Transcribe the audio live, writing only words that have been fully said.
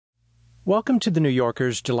Welcome to the New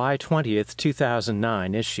Yorker's July 20th,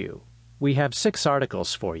 2009 issue. We have 6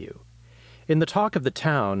 articles for you. In the Talk of the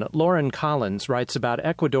Town, Lauren Collins writes about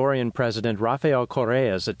Ecuadorian President Rafael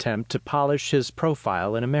Correa's attempt to polish his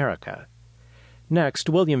profile in America. Next,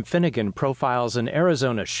 William Finnegan profiles an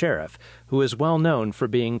Arizona sheriff who is well known for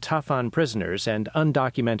being tough on prisoners and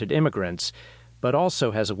undocumented immigrants, but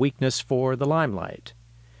also has a weakness for the limelight.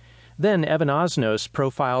 Then Evan Osnos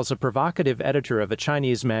profiles a provocative editor of a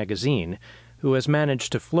Chinese magazine who has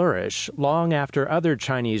managed to flourish long after other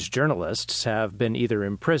Chinese journalists have been either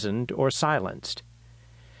imprisoned or silenced.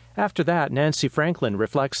 After that, Nancy Franklin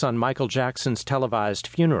reflects on Michael Jackson's televised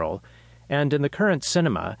funeral, and in the current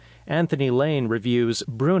cinema, Anthony Lane reviews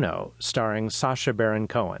Bruno, starring Sacha Baron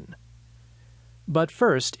Cohen. But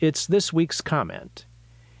first, it's this week's comment.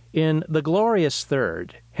 In The Glorious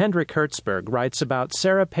Third, Hendrik Hertzberg writes about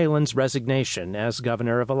Sarah Palin's resignation as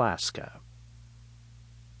governor of Alaska.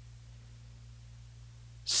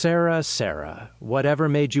 Sarah, Sarah, whatever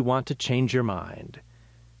made you want to change your mind?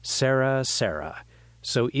 Sarah, Sarah,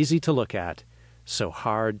 so easy to look at, so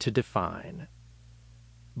hard to define.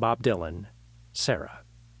 Bob Dylan, Sarah.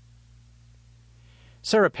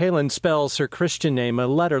 Sarah Palin spells her Christian name a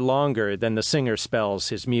letter longer than the singer spells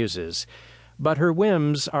his muses. But her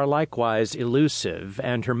whims are likewise elusive,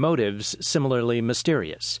 and her motives similarly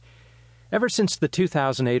mysterious. Ever since the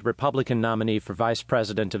 2008 Republican nominee for Vice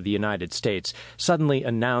President of the United States suddenly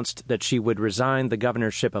announced that she would resign the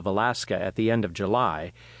governorship of Alaska at the end of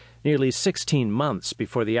July, nearly 16 months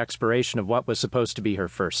before the expiration of what was supposed to be her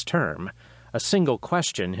first term, a single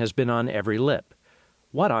question has been on every lip.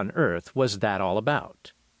 What on earth was that all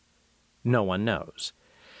about? No one knows.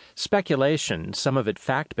 Speculation, some of it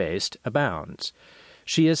fact-based, abounds.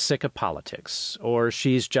 She is sick of politics, or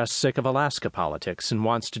she's just sick of Alaska politics and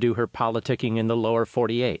wants to do her politicking in the lower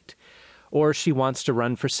 48, or she wants to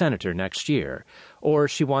run for senator next year, or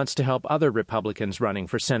she wants to help other Republicans running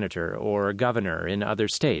for senator or governor in other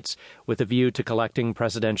states with a view to collecting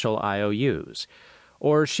presidential IOUs,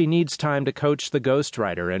 or she needs time to coach the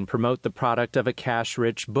ghostwriter and promote the product of a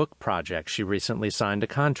cash-rich book project she recently signed a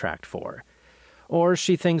contract for. Or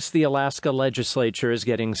she thinks the Alaska legislature is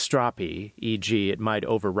getting stroppy, e.g. it might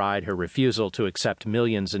override her refusal to accept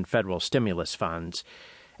millions in federal stimulus funds,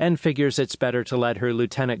 and figures it's better to let her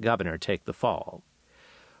lieutenant governor take the fall.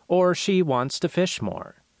 Or she wants to fish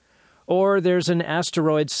more. Or there's an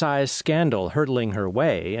asteroid-sized scandal hurtling her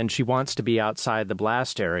way, and she wants to be outside the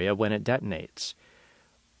blast area when it detonates.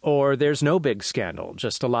 Or there's no big scandal,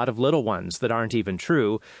 just a lot of little ones that aren't even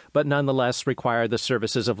true, but nonetheless require the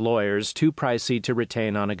services of lawyers too pricey to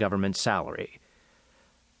retain on a government salary.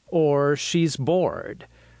 Or she's bored.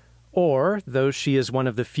 Or, though she is one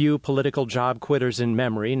of the few political job quitters in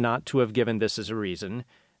memory not to have given this as a reason,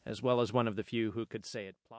 as well as one of the few who could say it plausibly,